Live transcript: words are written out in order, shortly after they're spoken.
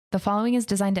The following is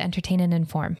designed to entertain and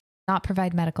inform, not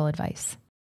provide medical advice.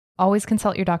 Always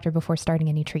consult your doctor before starting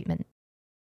any treatment.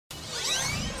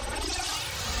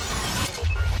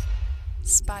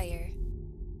 Spire.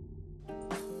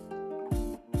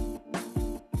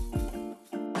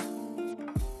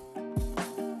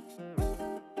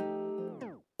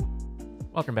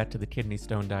 Welcome back to the Kidney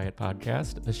Stone Diet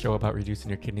Podcast, the show about reducing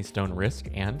your kidney stone risk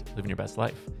and living your best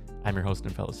life. I'm your host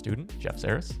and fellow student, Jeff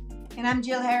Saris. And I'm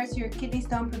Jill Harris, your kidney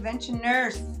stone prevention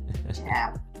nurse.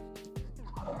 Jeff.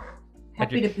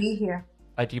 Happy to be here.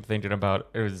 I keep thinking about,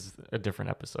 it was a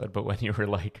different episode, but when you were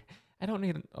like, I don't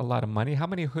need a lot of money. How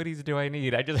many hoodies do I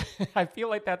need? I feel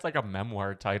like that's like a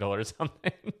memoir title or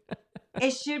something.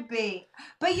 It should be.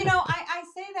 But you know, I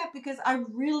say that because I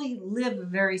really live a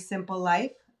very simple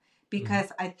life.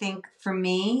 Because I think for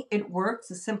me, it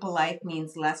works. A simple life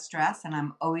means less stress, and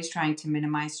I'm always trying to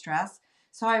minimize stress.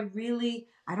 So I'm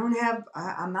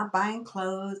not buying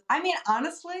clothes. I mean,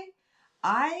 honestly,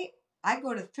 I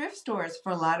go to thrift stores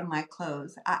for a lot of my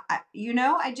clothes.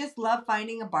 I just love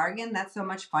finding a bargain. That's so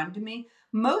much fun to me.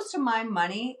 Most of my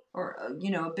money, or,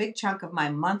 a big chunk of my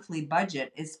monthly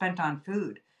budget is spent on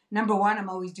food. Number one, I'm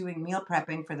always doing meal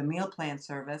prepping for the meal plan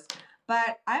service.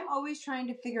 But I'm always trying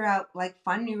to figure out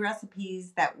fun new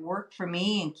recipes that work for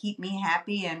me and keep me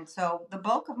happy. And so the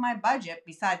bulk of my budget,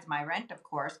 besides my rent, of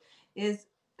course, I'm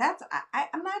not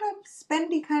a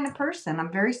spendy kind of person. I'm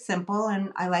very simple,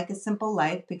 and I like a simple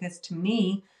life because to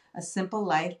me, a simple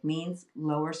life means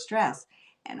lower stress.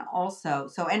 And also,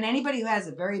 and anybody who has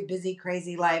a very busy,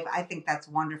 crazy life, I think that's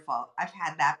wonderful. I've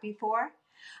had that before.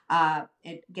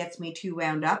 It gets me too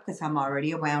wound up because I'm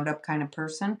already a wound up kind of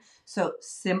person. So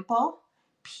simple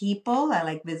people. I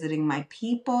like visiting my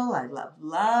people. I love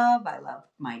love. I love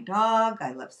my dog.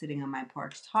 I love sitting on my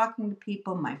porch talking to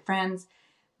people, my friends,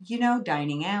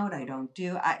 dining out. I don't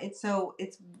do, it's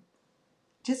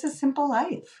just a simple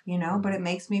life, but it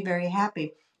makes me very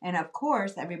happy. And of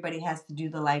course, everybody has to do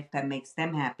the life that makes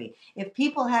them happy. If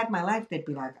people had my life, they'd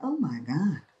be like, oh my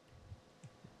God.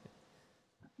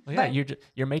 Well, yeah,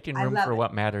 you're making room for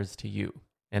what matters to you,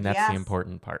 and that's the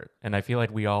important part. And I feel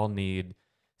like we all need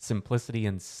simplicity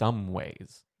in some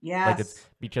ways. Yes.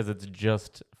 Because it's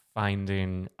just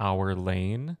finding our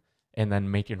lane and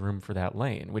then making room for that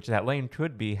lane, which that lane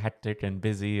could be hectic and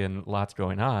busy and lots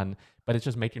going on, but it's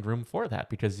just making room for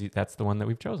that because that's the one that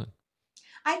we've chosen.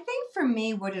 I think for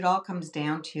me, what it all comes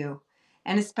down to,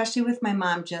 and especially with my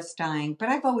mom just dying, but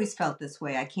I've always felt this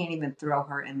way. I can't even throw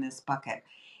her in this bucket.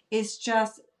 It's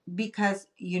just because,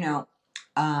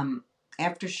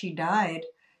 after she died,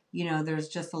 there's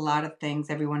just a lot of things.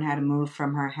 Everyone had to move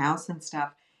from her house and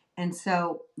stuff. And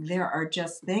so there are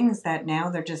just things that now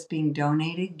they're just being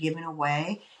donated, given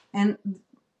away. And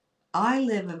I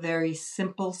live a very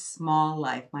simple, small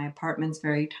life. My apartment's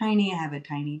very tiny. I have a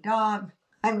tiny dog.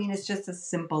 I mean, it's just a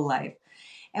simple life.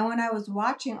 And when I was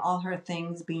watching all her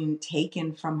things being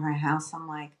taken from her house, I'm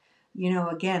like,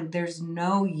 again, there's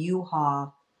no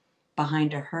U-Haul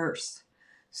behind a hearse.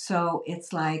 So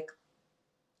it's like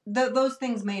those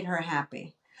things made her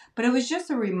happy. But it was just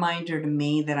a reminder to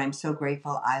me that I'm so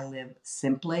grateful I live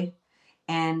simply.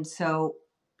 And so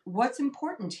what's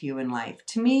important to you in life?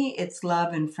 To me, it's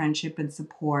love and friendship and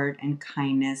support and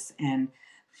kindness and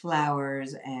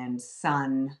flowers and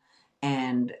sun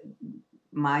and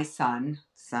my sun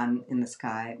in the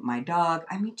sky, my dog.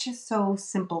 I mean, just so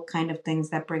simple kind of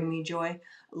things that bring me joy.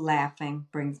 Laughing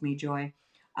brings me joy.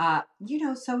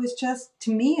 So it's just,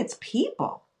 to me, it's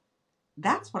people.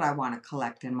 That's what I want to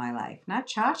collect in my life, not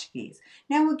tchotchkes.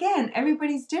 Now, again,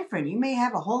 everybody's different. You may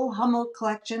have a whole Hummel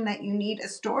collection that you need a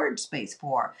storage space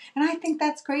for. And I think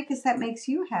that's great because that makes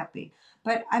you happy.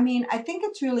 But, I think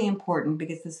it's really important,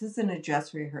 because this isn't a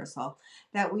dress rehearsal,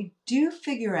 that we do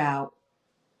figure out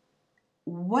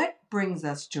what brings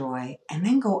us joy and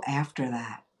then go after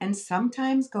that. And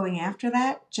sometimes going after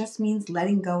that just means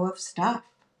letting go of stuff.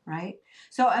 Right?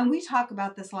 So, and we talk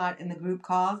about this a lot in the group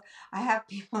calls. I have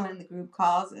people in the group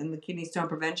calls in the kidney stone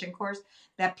prevention course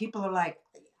that people are like,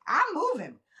 I'm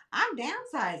moving, I'm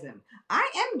downsizing, I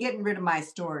am getting rid of my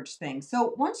storage thing.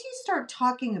 So once you start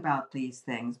talking about these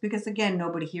things, because again,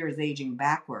 nobody here is aging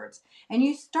backwards, and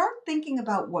you start thinking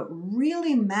about what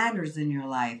really matters in your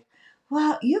life,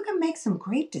 well, you can make some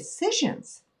great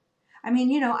decisions. I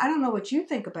don't know what you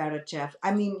think about it, Jeff.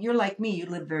 You're like me. You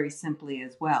live very simply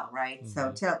as well, right?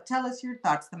 Mm-hmm. So tell us your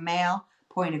thoughts, the male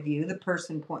point of view, the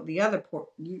person point, the other point,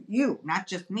 you, not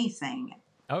just me saying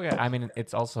it. Okay.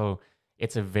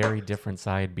 It's a very different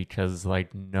side because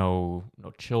no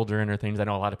children or things. I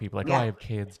know a lot of people I have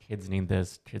kids need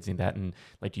this, kids need that. And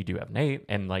you do have Nate.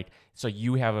 And so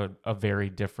you have a very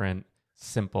different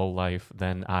simple life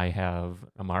than I have,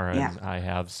 Amara Yeah. and I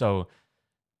have. So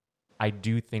I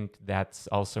do think that's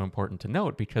also important to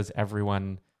note because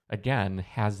everyone, again,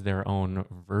 has their own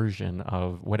version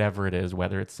of whatever it is,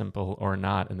 whether it's simple or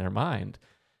not in their mind.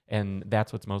 And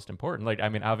that's what's most important. Like, I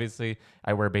mean, obviously,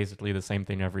 I wear basically the same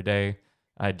thing every day.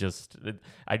 I just,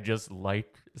 I just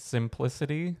like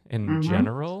simplicity in Mm-hmm.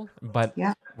 general, but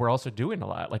Yeah. we're also doing a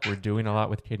lot. Like, we're doing a lot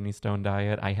with Kidney Stone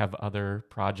Diet. I have other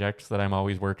projects that I'm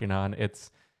always working on.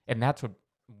 And that's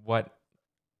what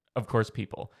of course,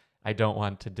 people. I don't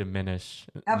want to diminish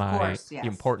Of my course. the Yes.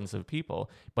 importance of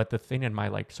people, but the thing in my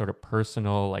like sort of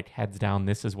personal like heads down,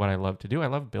 this is what I love to do. I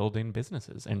love building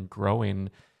businesses and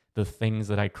growing the things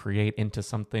that I create into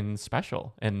something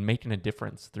special and making a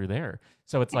difference through there.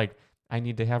 So it's like I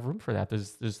need to have room for that.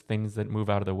 There's things that move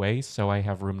out of the way, so I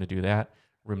have room to do that,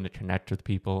 room to connect with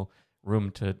people,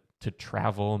 room to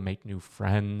travel, make new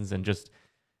friends, and just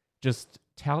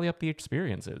tally up the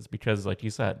experiences because like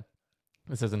you said,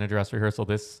 this isn't a dress rehearsal.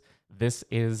 This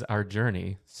is our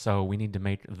journey. So we need to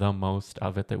make the most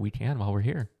of it that we can while we're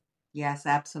here. Yes,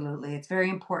 absolutely. It's very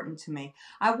important to me.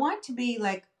 I want to be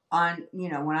like on,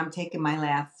 when I'm taking my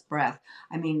last breath.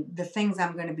 I mean, the things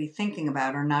I'm going to be thinking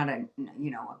about are not a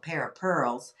pair of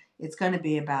pearls. It's going to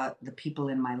be about the people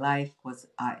in my life.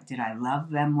 Did I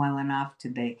love them well enough?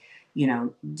 Did they,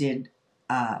 did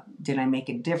I make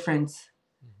a difference?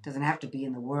 Doesn't have to be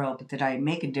in the world, but did I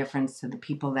make a difference to the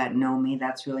people that know me?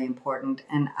 That's really important.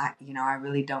 And I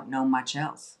really don't know much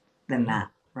else than that,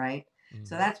 right?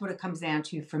 So that's what it comes down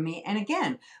to for me. And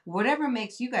again, whatever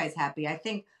makes you guys happy, I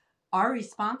think our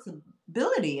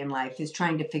responsibility in life is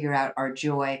trying to figure out our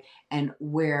joy and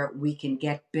where we can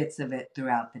get bits of it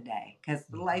throughout the day. Because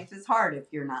life is hard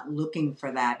if you're not looking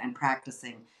for that and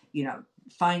practicing,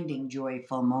 finding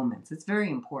joyful moments. It's very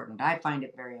important. I find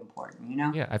it very important.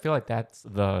 Yeah, I feel like that's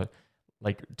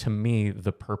to me,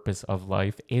 the purpose of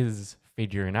life is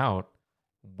figuring out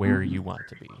where you want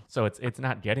to be. So it's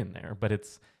not getting there, but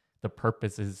the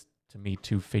purpose is to me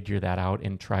to figure that out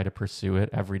and try to pursue it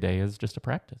every day as just a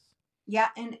practice. Yeah,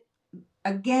 and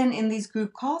again, in these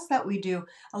group calls that we do,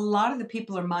 a lot of the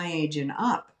people are my age and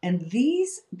up, and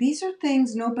these are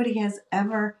things nobody has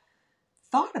ever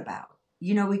thought about.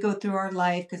 We go through our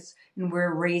life and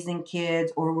we're raising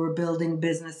kids or we're building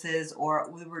businesses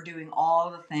or we were doing all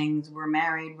the things. We're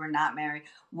married, we're not married,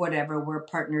 whatever. We're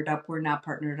partnered up, we're not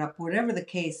partnered up, whatever the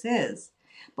case is.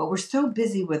 But we're so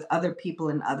busy with other people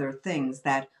and other things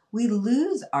that we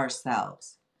lose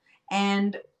ourselves.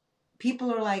 And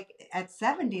people are like at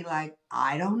 70, like,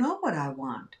 I don't know what I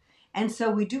want. And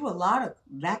so we do a lot of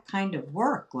that kind of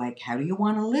work. Like, how do you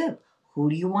want to live? Who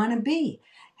do you want to be?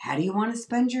 How do you want to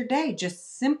spend your day?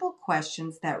 Just simple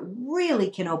questions that really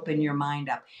can open your mind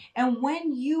up. And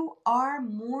when you are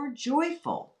more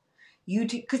joyful,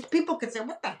 because people could say,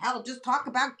 what the hell, just talk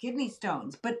about kidney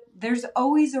stones. But there's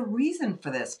always a reason for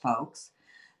this, folks.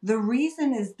 The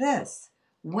reason is this: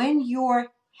 when you're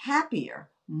happier,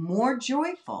 more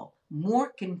joyful, more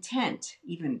content,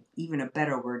 even a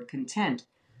better word, content,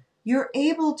 you're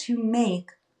able to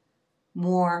make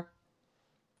more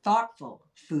thoughtful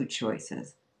food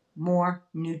choices, more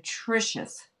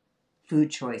nutritious food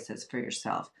choices for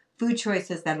yourself. Food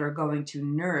choices that are going to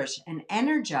nourish and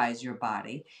energize your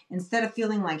body instead of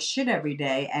feeling like shit every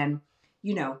day and,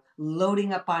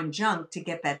 loading up on junk to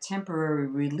get that temporary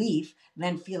relief,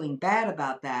 then feeling bad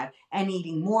about that and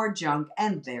eating more junk,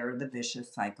 and there the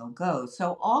vicious cycle goes.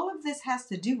 So all of this has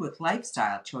to do with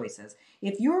lifestyle choices.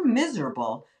 If you're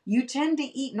miserable, you tend to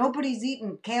eat, nobody's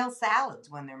eating kale salads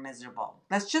when they're miserable.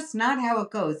 That's just not how it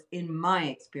goes in my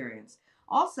experience.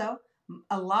 Also,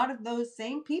 a lot of those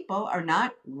same people are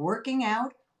not working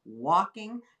out,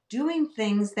 walking, doing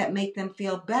things that make them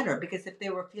feel better. Because if they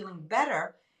were feeling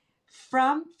better,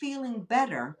 from feeling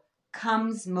better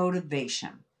comes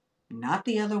motivation, not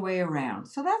the other way around.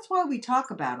 So that's why we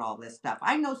talk about all this stuff.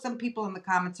 I know some people in the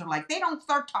comments are like, they don't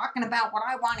start talking about what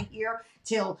I want to hear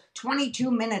till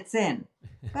 22 minutes in.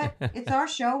 But it's our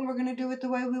show and we're going to do it the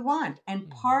way we want. And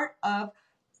part of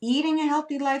eating a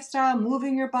healthy lifestyle,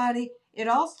 moving your body, it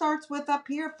all starts with up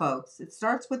here, folks. It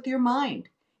starts with your mind.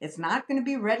 It's not going to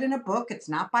be read in a book. It's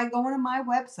not by going to my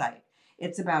website.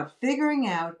 It's about figuring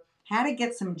out how to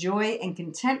get some joy and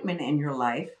contentment in your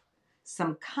life,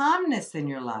 some calmness in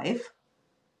your life,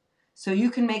 so you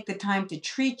can make the time to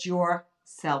treat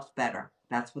yourself better.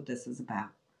 That's what this is about.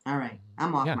 All right.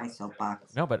 I'm off my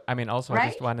soapbox. No, but I mean, also, right? I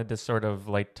just wanted to sort of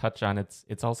like touch on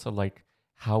it's also like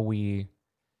how we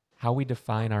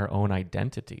define our own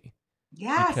identity.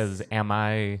 Yes. Because am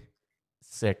I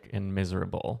sick and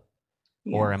miserable?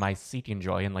 Or am I seeking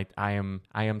joy and like I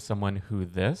am someone who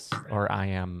this or I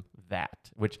am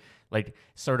that, which like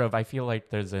sort of, I feel like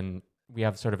we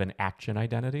have sort of an action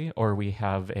identity, or we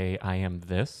have a I am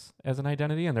this as an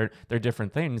identity, and they're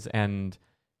different things, and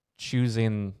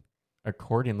choosing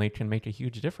accordingly can make a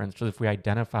huge difference. So if we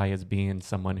identify as being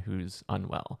someone who's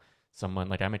unwell, someone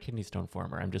like I'm a kidney stone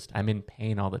former, I'm in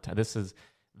pain all the time.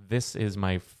 This is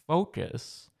my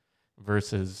focus,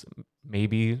 versus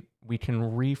maybe we can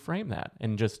reframe that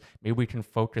and just maybe we can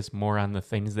focus more on the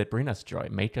things that bring us joy,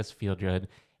 make us feel good,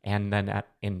 and then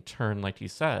in turn, like you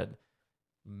said,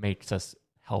 makes us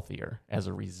healthier as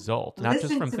a result, not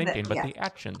just from thinking, but the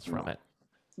actions from it.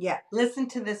 Yeah, listen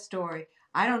to this story.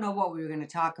 I don't know what we were going to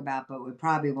talk about, but we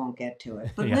probably won't get to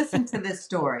it. But listen to this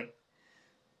story.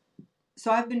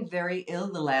 So I've been very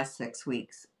ill the last 6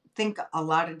 weeks. Think a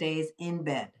lot of days in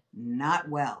bed, not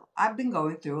well. I've been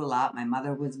going through a lot. My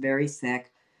mother was very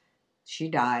sick. She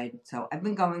died. So I've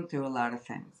been going through a lot of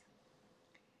things.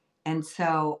 And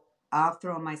so I'll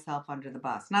throw myself under the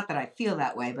bus. Not that I feel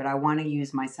that way, but I want to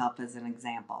use myself as an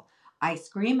example. I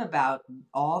scream about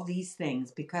all these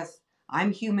things because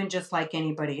I'm human just like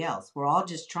anybody else. We're all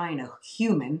just trying to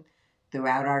human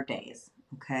throughout our days,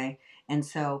 okay? And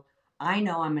so I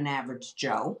know I'm an average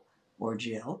Joe or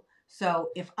Jill. So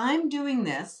if I'm doing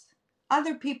this,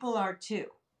 other people are too.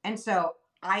 And so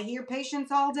I hear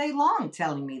patients all day long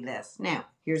telling me this. Now,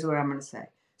 here's what I'm going to say.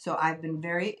 So I've been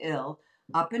very ill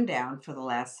up and down for the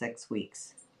last 6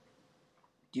 weeks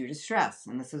due to stress.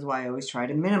 And this is why I always try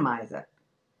to minimize it.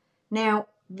 Now,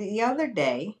 the other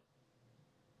day,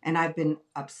 and I've been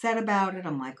upset about it.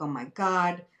 I'm like, oh my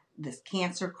God, this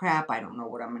cancer crap. I don't know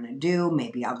what I'm going to do.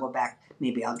 Maybe I'll go back.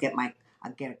 Maybe I'll get a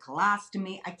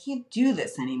colostomy. I can't do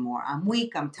this anymore. I'm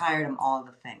weak. I'm tired. I'm all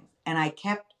the things. And I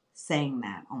kept saying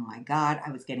that. Oh my God,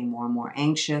 I was getting more and more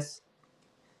anxious.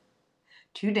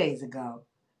 2 days ago,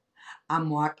 I'm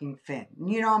walking Finn.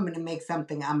 You know, I'm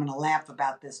going to laugh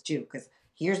about this too, because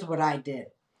here's what I did.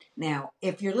 Now,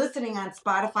 if you're listening on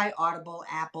Spotify, Audible,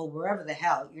 Apple, wherever the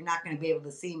hell, you're not going to be able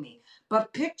to see me.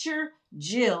 But picture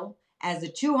Jill as a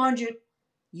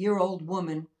 200-year-old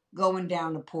woman going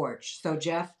down the porch. So,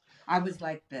 Jeff, I was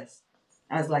like this.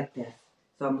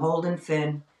 So I'm holding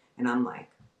Finn, and I'm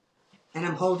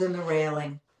holding the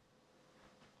railing.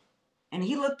 And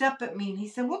he looked up at me, and he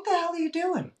said, what the hell are you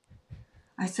doing?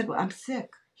 I said, well, I'm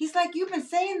sick. He's like, you've been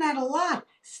saying that a lot.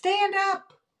 Stand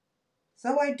up.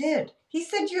 So I did. He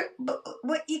said,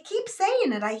 but you keep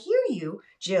saying it. I hear you,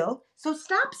 Jill. So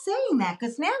stop saying that,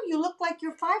 because now you look like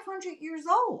you're 500 years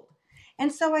old.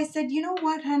 And so I said, you know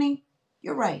what, honey?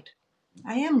 You're right.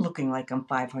 I am looking like I'm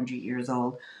 500 years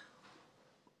old.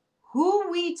 Who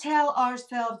we tell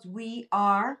ourselves we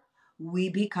are, we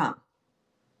become.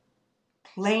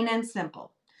 Plain and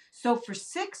simple. So for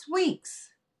 6 weeks,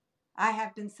 I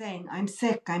have been saying, I'm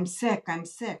sick, I'm sick, I'm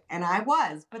sick. And I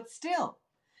was, but still.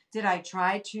 Did I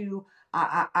try to,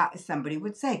 somebody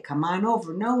would say, come on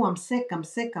over. No, I'm sick, I'm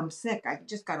sick, I'm sick. I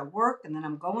just got to work, and then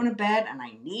I'm going to bed, and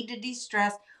I need to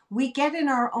de-stress. We get in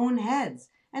our own heads.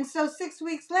 And so 6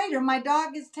 weeks later, my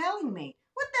dog is telling me,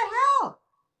 what the hell?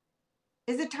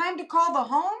 Is it time to call the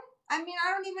home? I mean,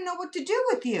 I don't even know what to do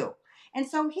with you. And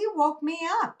so he woke me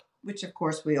up, which of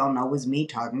course we all know was me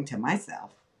talking to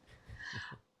myself.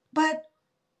 But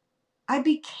I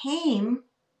became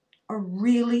a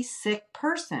really sick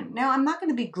person. Now, I'm not going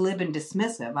to be glib and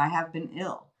dismissive. I have been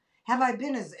ill. Have I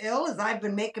been as ill as I've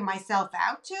been making myself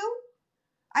out to?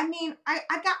 I mean, I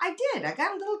did. I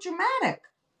got a little dramatic.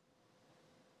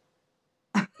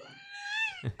 I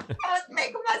was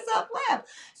making myself laugh.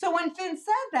 So when Finn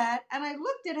said that, and I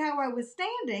looked at how I was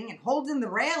standing and holding the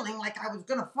railing like I was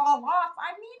going to fall off,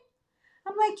 I mean,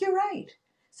 I'm like, you're right.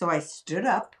 So I stood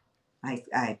up,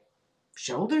 I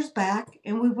shoulders back,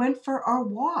 and we went for our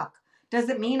walk. Does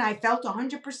it mean I felt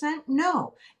 100%?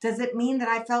 No. Does it mean that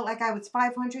I felt like I was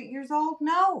 500 years old?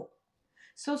 No.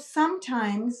 So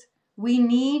sometimes we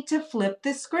need to flip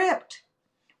the script.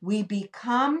 We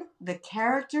become the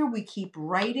character we keep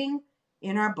writing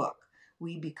in our book.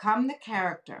 We become the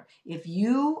character. If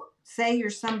you say you're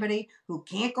somebody who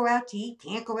can't go out to eat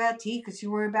because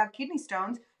you worry about kidney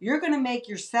stones, you're going to make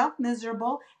yourself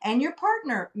miserable and your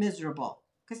partner miserable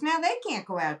because now they can't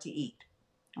go out to eat.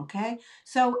 Okay?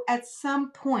 So at some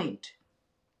point,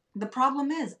 the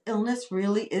problem is illness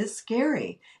really is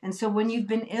scary. And so when you've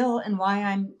been ill, and why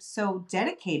I'm so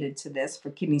dedicated to this for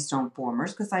kidney stone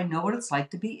formers, because I know what it's like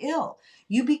to be ill,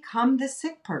 you become the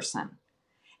sick person.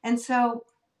 And so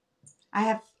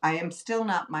I am still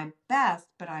not my best,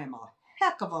 but I am a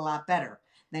heck of a lot better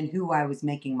than who I was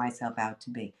making myself out to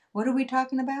be. What are we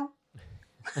talking about?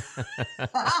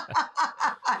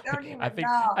 I don't even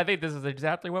know. I think this is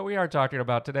exactly what we are talking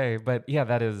about today. But yeah,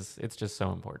 it's just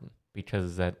so important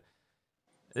because that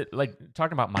like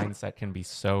talking about mindset can be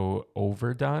so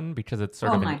overdone because it's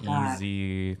sort Oh of my an God.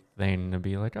 easy thing to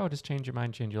be like, oh, just change your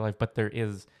mind, change your life. But there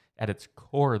is, at its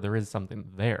core, there is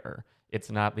something there.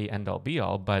 It's not the end all be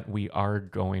all, but we are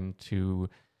going to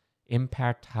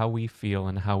impact how we feel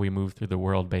and how we move through the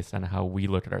world based on how we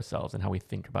look at ourselves and how we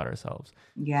think about ourselves.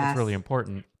 It's really Yes.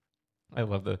 important. I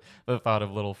love the thought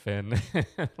of little Finn,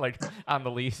 like on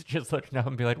the leash, just looking up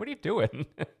and be like, "What are you doing?"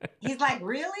 He's like,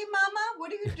 really, Mama?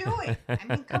 What are you doing? I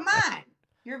mean, come on.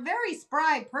 You're a very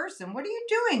spry person. What are you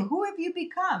doing? Who have you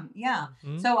become? Yeah.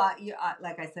 Mhm. So,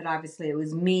 like I said, obviously it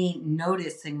was me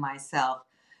noticing myself,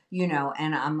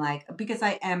 and I'm like, because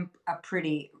I am a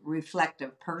pretty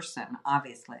reflective person,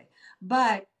 obviously.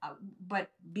 But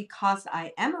because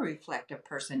I am a reflective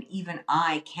person, even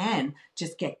I can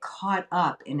just get caught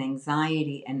up in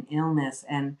anxiety and illness.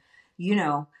 And, you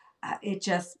know, it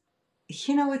just,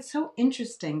 it's so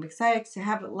interesting because I actually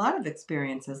have a lot of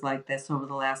experiences like this over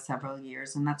the last several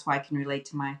years, and that's why I can relate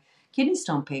to my kidney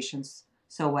stone patients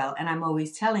so well. And I'm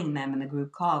always telling them in the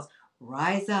group calls,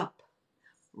 rise up,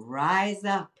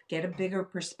 get a bigger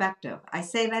perspective. I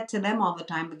say that to them all the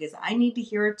time because I need to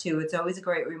hear it too. It's always a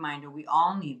great reminder. We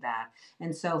all need that.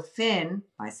 And so Finn,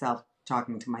 myself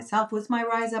talking to myself, was my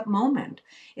rise up moment.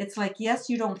 It's like, yes,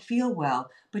 you don't feel well,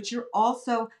 but you're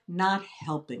also not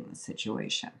helping the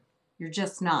situation. You're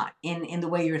just not in the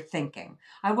way you're thinking.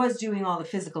 I was doing all the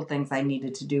physical things I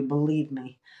needed to do, believe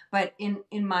me. But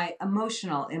in my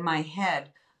emotional, in my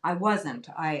head, I wasn't.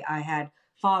 I had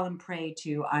fallen prey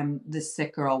to, I'm this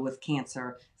sick girl with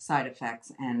cancer side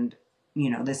effects, and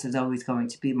this is always going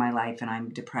to be my life, and I'm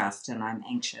depressed and I'm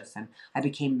anxious, and I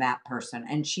became that person.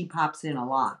 And she pops in a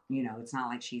lot. It's not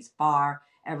like she's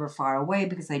ever far away,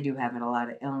 because I do have a lot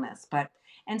of illness.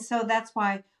 And so that's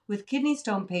why with kidney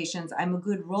stone patients, I'm a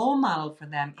good role model for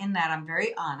them in that I'm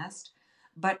very honest,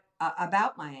 but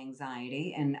about my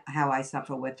anxiety and how I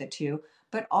suffer with it too.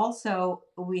 But also,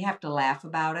 we have to laugh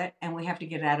about it, and we have to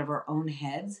get out of our own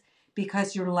heads,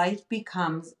 because your life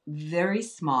becomes very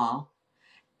small.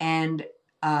 And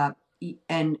uh,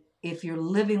 and if you're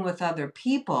living with other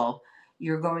people,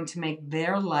 you're going to make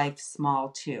their life small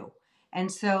too.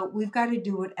 And so we've got to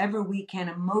do whatever we can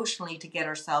emotionally to get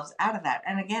ourselves out of that.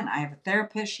 And again, I have a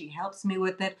therapist. She helps me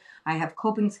with it. I have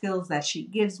coping skills that she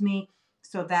gives me,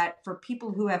 so that for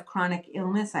people who have chronic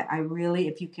illness, I really,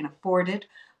 if you can afford it,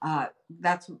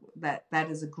 that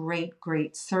is a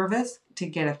great service to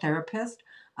get a therapist.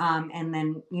 And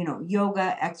then,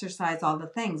 yoga, exercise, all the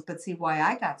things. But see, why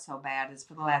I got so bad is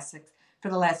for the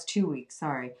last 2 weeks,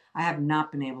 sorry, I have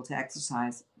not been able to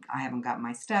exercise. I haven't got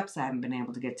my steps. I haven't been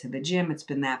able to get to the gym. It's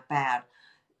been that bad.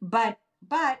 But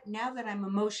now that I'm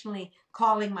emotionally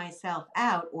calling myself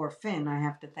out, or Finn, I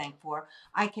have to thank for,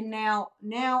 I can now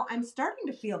I'm starting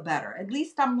to feel better. At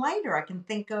least I'm lighter. I can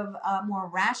think of more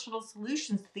rational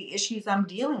solutions to the issues I'm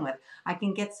dealing with. I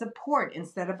can get support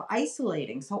instead of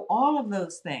isolating. So all of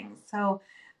those things. So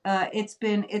it's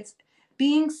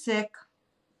being sick.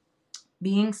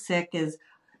 Being sick is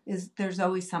there's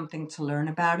always something to learn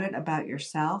about it, about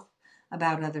yourself,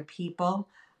 about other people.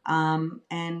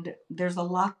 And there's a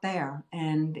lot there,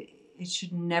 and it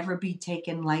should never be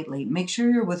taken lightly. Make sure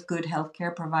you're with good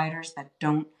healthcare providers that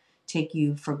don't take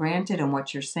you for granted and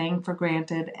what you're saying for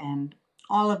granted, and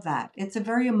all of that. It's a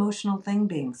very emotional thing,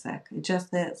 being sick. It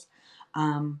just is.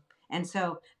 And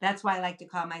so that's why I like to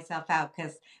call myself out,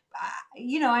 because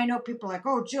I know people are like,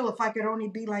 oh, Jill, if I could only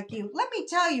be like you. Let me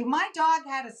tell you, my dog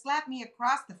had to slap me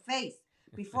across the face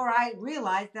before I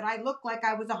realized that I looked like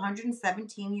I was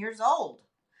 117 years old.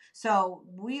 So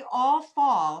we all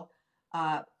fall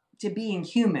to being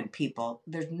human, people.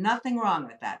 There's nothing wrong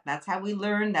with that. That's how we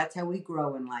learn. That's how we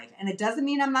grow in life. And it doesn't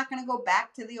mean I'm not going to go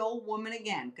back to the old woman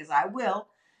again, because I will.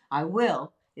 I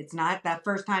will. It's not that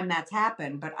first time that's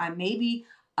happened, but maybe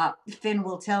Finn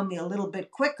will tell me a little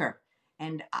bit quicker,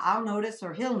 and I'll notice,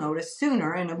 or he'll notice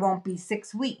sooner, and it won't be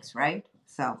 6 weeks, right?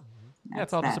 So Yeah, it's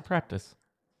that's all just a that. practice.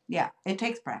 Yeah, it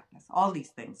takes practice. All these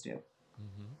things do.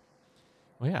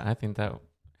 Well, yeah, I think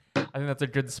that's a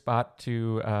good spot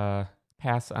to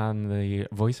pass on the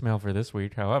voicemail for this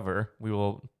week. However, we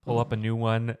will pull up a new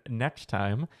one next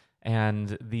time,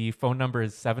 and the phone number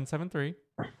is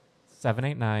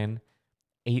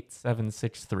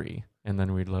 773-789-8763. And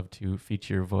then we'd love to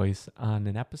feature your voice on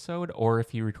an episode, or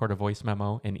if you record a voice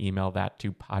memo and email that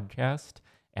to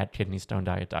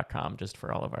podcast@kidneystonediet.com, just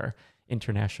for all of our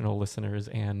international listeners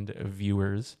and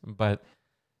viewers. But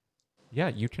yeah,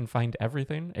 you can find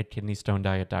everything at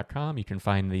kidneystonediet.com. You can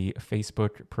find the Kidney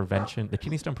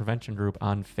Stone Prevention group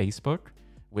on Facebook,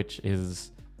 which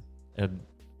is a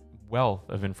wealth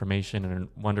of information and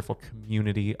a wonderful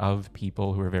community of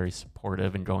people who are very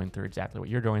supportive and going through exactly what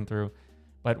you're going through.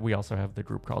 But we also have the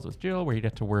group calls with Jill, where you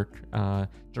get to work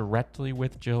directly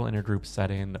with Jill in a group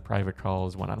setting, the private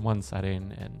calls, one-on-one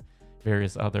setting, and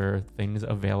various other things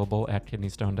available at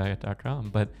kidneystonediet.com.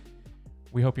 But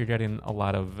we hope you're getting a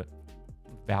lot of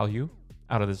value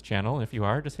out of this channel. If you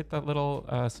are, just hit that little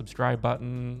subscribe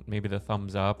button, maybe the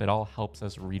thumbs up. It all helps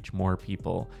us reach more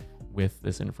people with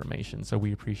this information. So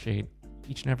we appreciate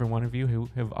each and every one of you who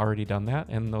have already done that,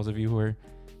 and those of you who are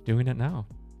doing it now.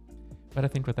 But I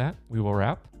think with that, we will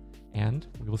wrap, and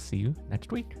we will see you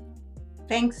next week.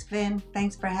 Thanks, Finn.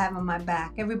 Thanks for having my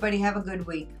back. Everybody have a good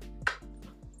week.